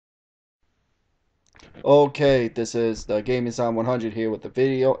Okay, this is the Game is on 100 here with the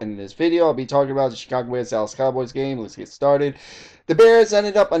video. And in this video, I'll be talking about the Chicago Bears Dallas Cowboys game. Let's get started. The Bears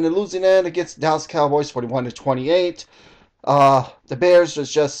ended up on the losing end against the Dallas Cowboys 41 to 28. The Bears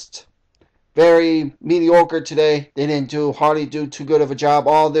was just very mediocre today. They didn't hardly do too good of a job.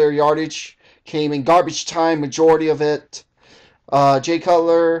 All their yardage came in garbage time, majority of it. Jay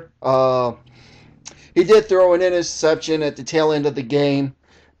Cutler, he did throw an interception at the tail end of the game.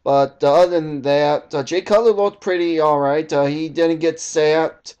 But other than that, Jay Cutler looked pretty all right. He didn't get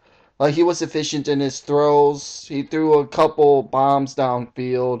sacked. He was efficient in his throws. He threw a couple bombs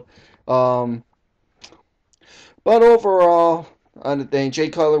downfield. Um, but overall, on the thing, Jay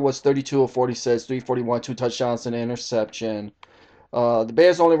Cutler was 32 of 46, 341, two touchdowns and an interception. The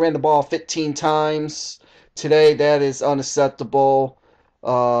Bears only ran the ball 15 times today. That is unacceptable.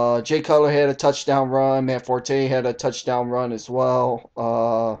 Jay Cutler had a touchdown run. Matt Forte had a touchdown run as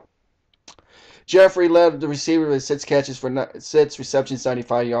well. Jeffrey led the receiver with six receptions,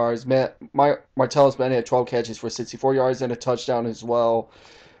 95 yards. Martellus Bennett had 12 catches for 64 yards and a touchdown as well.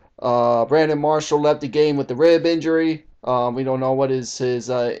 Brandon Marshall left the game with the rib injury. We don't know what is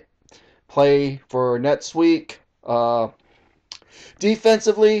his play for next week.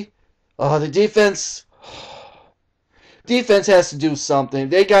 Defensively, the defense has to do something.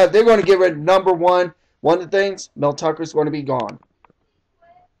 They're going to get rid of number one. One of the things, Mel Tucker's going to be gone.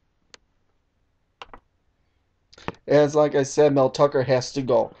 As like I said, Mel Tucker has to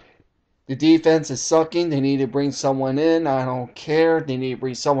go. The defense is sucking. They need to bring someone in. I don't care. They need to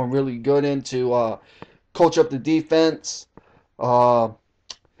bring someone really good in to coach up the defense. Uh,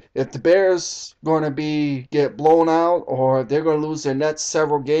 if the Bears going to get blown out, or if they're going to lose their next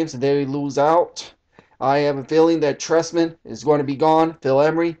several games and they lose out, I have a feeling that Tressman is going to be gone. Phil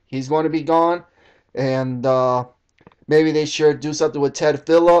Emery, he's going to be gone, and maybe they should do something with Ted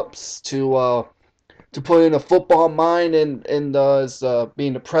Phillips to put in a football mind and as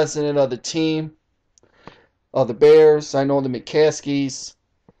being the president of the team of the Bears. I know the McCaskies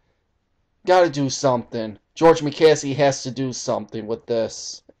got to do something. George McCaskey has to do something with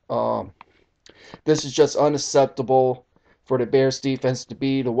this. This is just unacceptable for the Bears defense to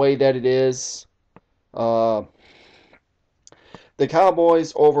be the way that it is. Uh, the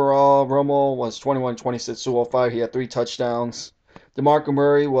Cowboys overall, Romo was 21, 26, 205. He had 3 touchdowns. DeMarco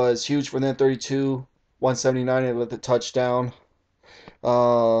Murray was huge for them, 32, 179 with a touchdown.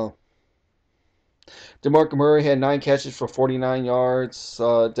 DeMarco Murray had 9 catches for 49 yards.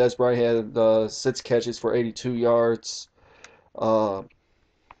 Des Bryant had 6 catches for 82 yards. Uh,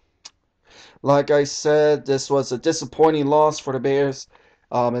 like I said, this was a disappointing loss for the Bears.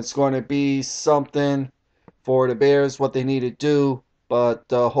 It's going to be something for the Bears, what they need to do. But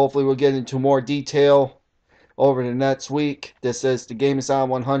hopefully we'll get into more detail over the next week. This is the Game is on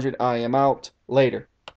 100. I am out. Later.